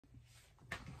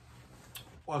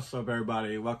What's up,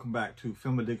 everybody? Welcome back to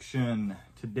Film Addiction.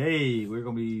 Today we're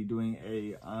going to be doing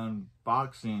a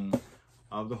unboxing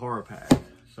of the horror pack.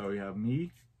 So we have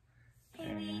me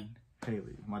and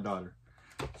Haley, my daughter.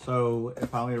 So it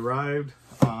finally arrived.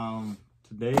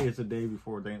 Today is the day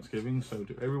before Thanksgiving. So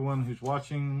to everyone who's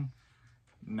watching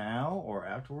now or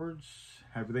afterwards,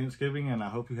 happy Thanksgiving, and I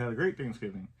hope you had a great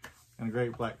Thanksgiving and a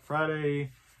great Black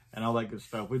Friday and all that good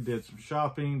stuff. We did some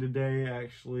shopping today,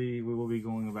 actually. We will be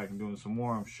going back and doing some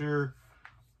more, I'm sure.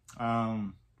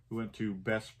 We went to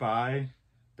Best Buy.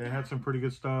 They had some pretty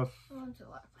good stuff. We went to a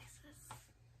lot of places.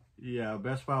 Yeah,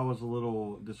 Best Buy was a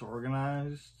little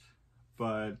disorganized,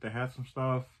 but they had some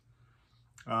stuff.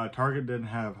 Target didn't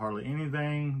have hardly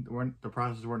anything. The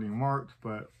prices weren't even marked,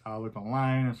 but I looked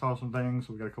online and saw some things,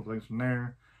 so we got a couple things from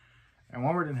there. And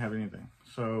Walmart didn't have anything.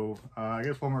 So I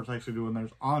guess Walmart's actually doing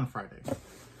theirs on Friday.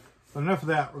 But enough of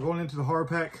that. We're going into the horror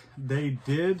pack. They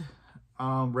did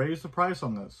raise the price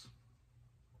on this.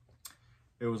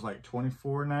 It was like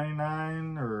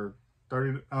 $24.99 or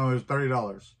 $30. Oh, it was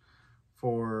 $30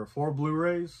 for 4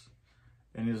 Blu-rays,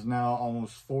 and it is now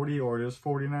almost 40, or it is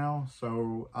 40 now.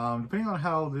 So depending on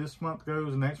how this month goes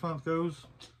and next month goes,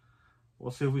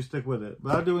 we'll see if we stick with it.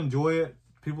 But I do enjoy it.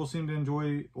 People seem to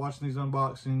enjoy watching these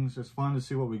unboxings. It's fun to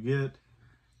see what we get,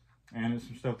 and it's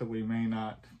some stuff that we may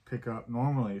not pick up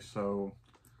normally. So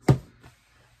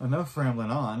enough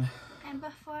rambling on. And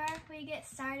before we get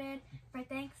started, for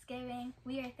Thanksgiving,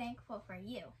 we are thankful for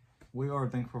you. We are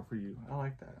thankful for you. I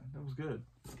like that. That was good.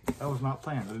 That was not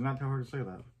planned. I did not tell her to say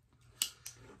that.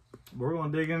 We're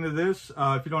going to dig into this.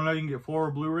 If you don't know, you can get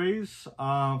 4 Blu-rays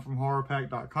from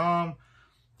horrorpack.com.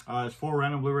 It's 4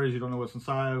 random Blu-rays. You don't know what's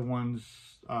inside. One's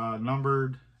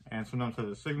numbered, and sometimes has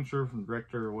a signature from the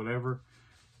director or whatever.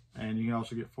 And you can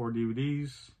also get 4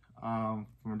 DVDs from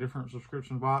a different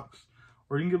subscription box,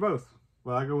 or you can get both.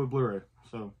 Well, I go with Blu-ray.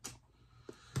 So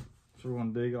we're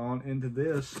going to dig on into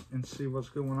this and see what's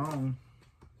going on.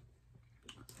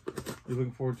 You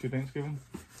looking forward to Thanksgiving?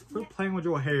 Quit playing with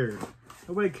your hair.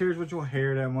 Nobody cares with your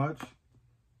hair that much.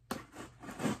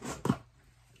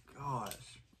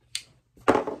 Gosh.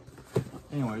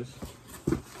 Anyways,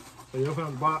 so you open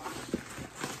up the box.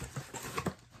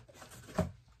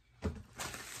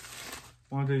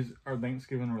 One of these are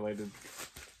Thanksgiving related.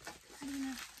 How do you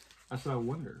know? I said I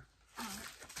wonder. Oh.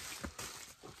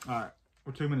 Alright,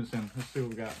 we're 2 minutes in. Let's see what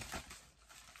we got.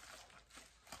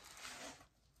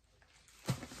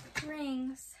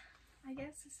 Rings. I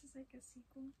guess this is like a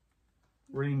sequel.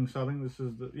 Rings. I think this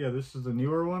is this is the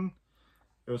newer one.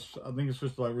 I think it's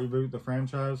just to like reboot the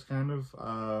franchise, kind of.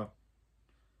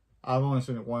 I've only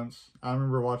seen it once. I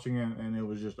remember watching it and it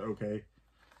was just okay.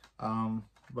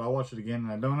 But I'll watch it again,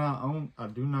 and I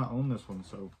do not own this one,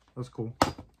 so that's cool.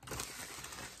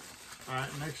 Alright,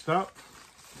 next up,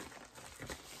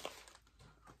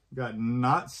 we got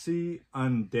Nazi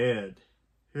Undead.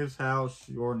 His House,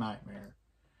 Your Nightmare.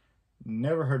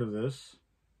 Never heard of this.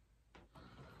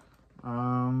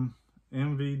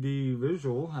 MVD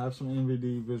visual. I have some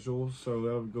MVD visuals, so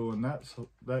that would go in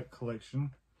that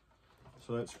collection.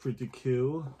 So that's pretty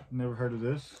cool. Never heard of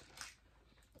this.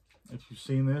 If you've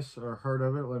seen this or heard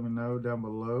of it, let me know down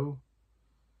below.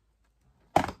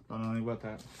 Don't know anything about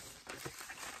that.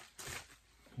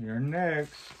 You're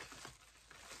next.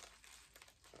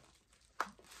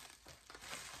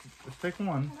 Let's take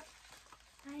one.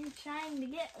 I'm trying to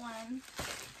get one.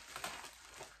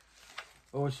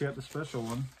 Oh, she got the special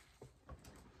one.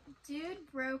 Dude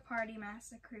Bro Party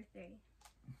Massacre 3.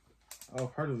 Oh,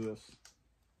 I've heard of this.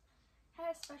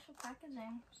 Had a special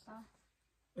packaging, so.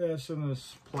 Yeah, it's in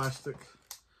this plastic.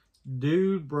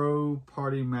 Dude Bro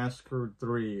Party Massacre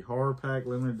 3 Horror Pack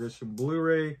Limited Edition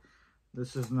Blu-ray.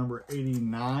 This is number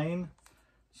 89.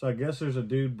 So I guess there's a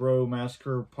Dude Bro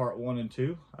Massacre Part 1 and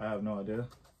 2. I have no idea.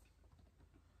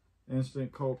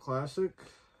 Instant cult classic.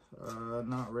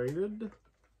 Not rated.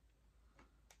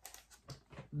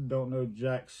 Don't know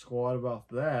jack squat about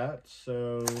that.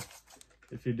 So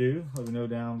if you do, let me know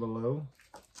down below.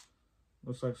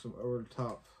 Looks like some over the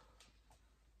top.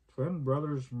 Twin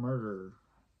brothers murder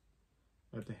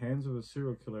at the hands of a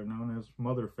serial killer known as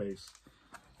Motherface.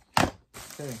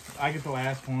 Okay, I get the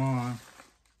last one.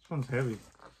 This one's heavy.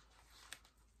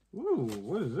 Ooh,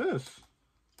 what is this?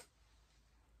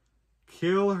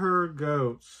 Kill Her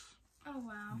Goats. Oh,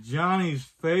 wow. Johnny's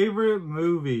favorite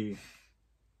movie.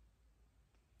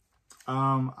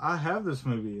 I have this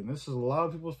movie, and this is a lot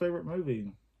of people's favorite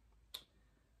movie.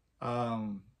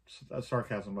 That's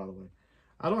sarcasm, by the way.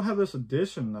 I don't have this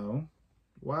edition, though.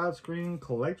 Widescreen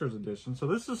collector's edition. So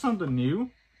this is something new. 1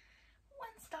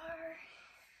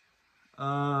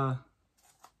 star.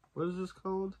 What is this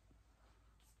called?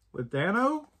 With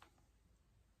Dano?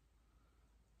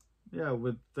 Yeah,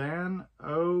 with Dan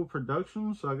O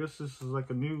Productions. So I guess this is like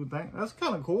a new thing. That's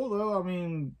kind of cool, though. I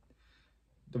mean,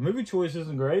 the movie choice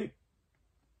isn't great,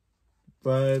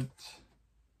 but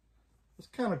it's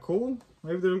kind of cool.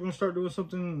 Maybe they're going to start doing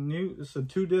something new. It's a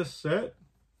 2-disc set.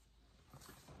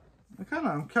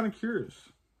 I'm kind of curious.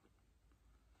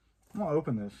 I'm gonna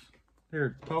open this.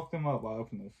 Here, talk them up while I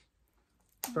open this.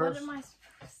 What am I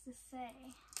supposed to say?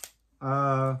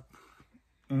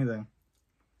 Anything.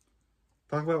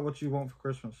 Talk about what you want for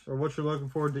Christmas, or what you're looking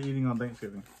forward to eating on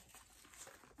Thanksgiving.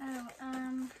 Oh,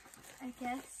 I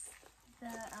guess the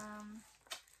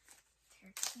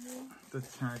turkey. The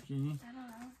turkey. I don't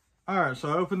know. All right, so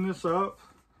I open this up.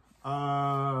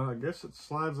 I guess it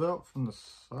slides out from the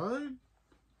side.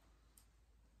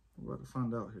 We're about to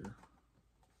find out here.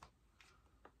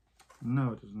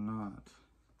 No, it does not.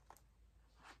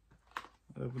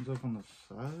 It opens up on the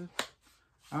side.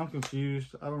 I'm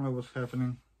confused. I don't know what's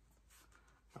happening.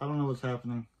 I don't know what's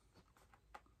happening.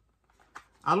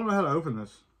 I don't know how to open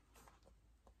this.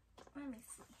 Let me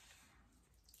see.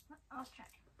 I'll try.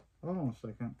 Hold on a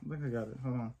second. I think I got it.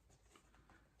 Hold on.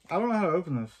 I don't know how to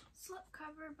open this. Slip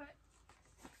cover, but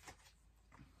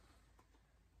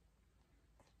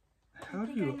How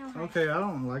do I you? know how. Okay, I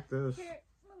don't like this. Here,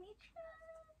 let me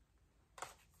try.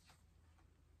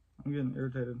 I'm getting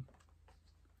irritated.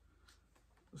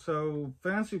 So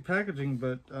fancy packaging,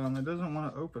 but it doesn't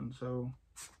want to open. So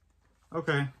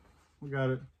okay, we got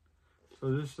it.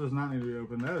 So this does not need to be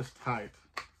opened. That is tight.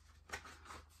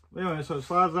 Anyway, so it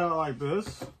slides out like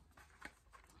this.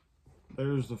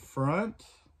 There's the front,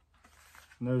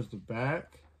 and there's the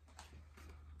back.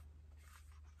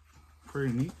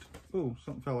 Pretty neat. Oh,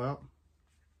 something fell out.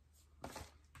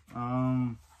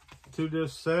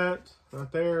 2-disc set right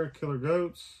there. Killer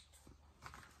Goats.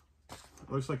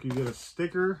 Looks like you get a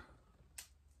sticker.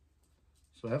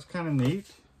 So that's kind of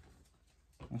neat.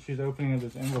 And she's opening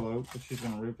this envelope, but she's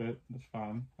gonna rip it. That's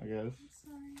fine, I guess. I'm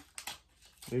sorry.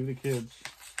 Leave the kids.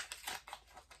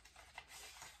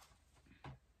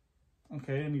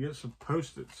 Okay, and you get some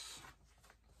Post-its.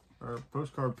 Or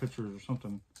postcard pictures or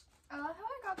something. I love how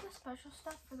I got the special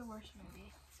stuff for the worst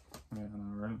movie. Yeah, I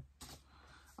know, right?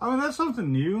 I mean, that's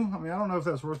something new. I mean, I don't know if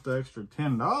that's worth the extra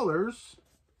 $10.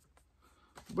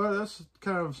 But that's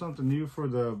kind of something new for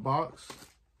the box.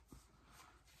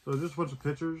 So just a bunch of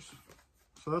pictures.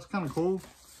 So that's kind of cool.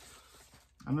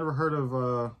 I never heard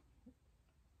of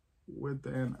With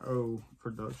and O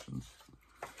Productions.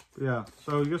 But yeah,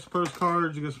 so you get some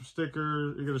postcards, you get some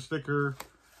stickers, you get a sticker,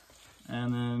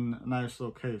 and then a nice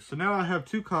little case. So now I have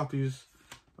 2 copies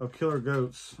of Killer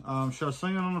Goats. Should I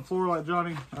sing it on the floor like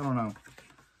Johnny? I don't know.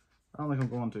 I don't think I'm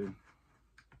going to.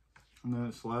 And then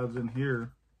it slides in here.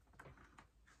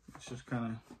 It's just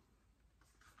kind of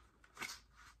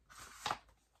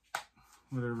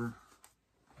whatever.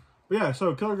 But yeah,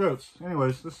 so Killer Goats.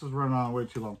 Anyways, this is running on way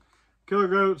too long. Killer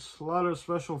Goats, a lot of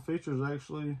special features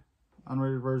actually.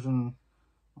 Unrated version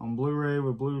on Blu-ray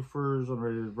with bloopers,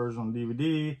 unrated version on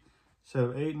DVD, set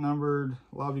of 8 numbered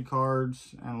lobby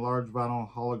cards, and a large vinyl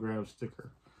hologram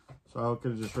sticker. So I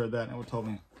could have just read that and it would have told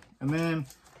me. And then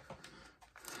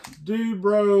Dude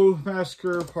Bro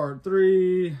Massacre Part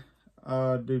 3.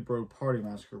 Dude Bro Party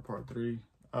Massacre Part 3.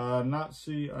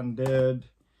 Nazi Undead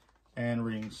and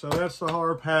Rings. So that's the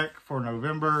horror pack for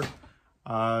November.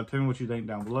 Tell me what you think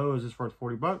down below. Is this worth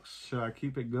 $40? Should I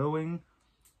keep it going?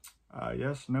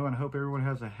 Yes, no, and I hope everyone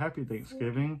has a happy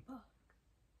Thanksgiving.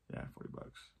 Yeah,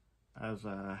 $40.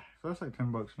 So that's like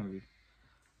 $10 maybe.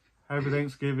 Happy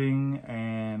Thanksgiving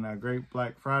and a great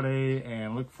Black Friday,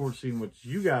 and look forward to seeing what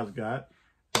you guys got.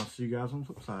 I'll see you guys on the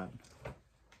flip side.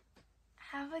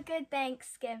 Have a good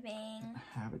Thanksgiving.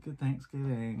 Have a good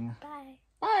Thanksgiving. Bye.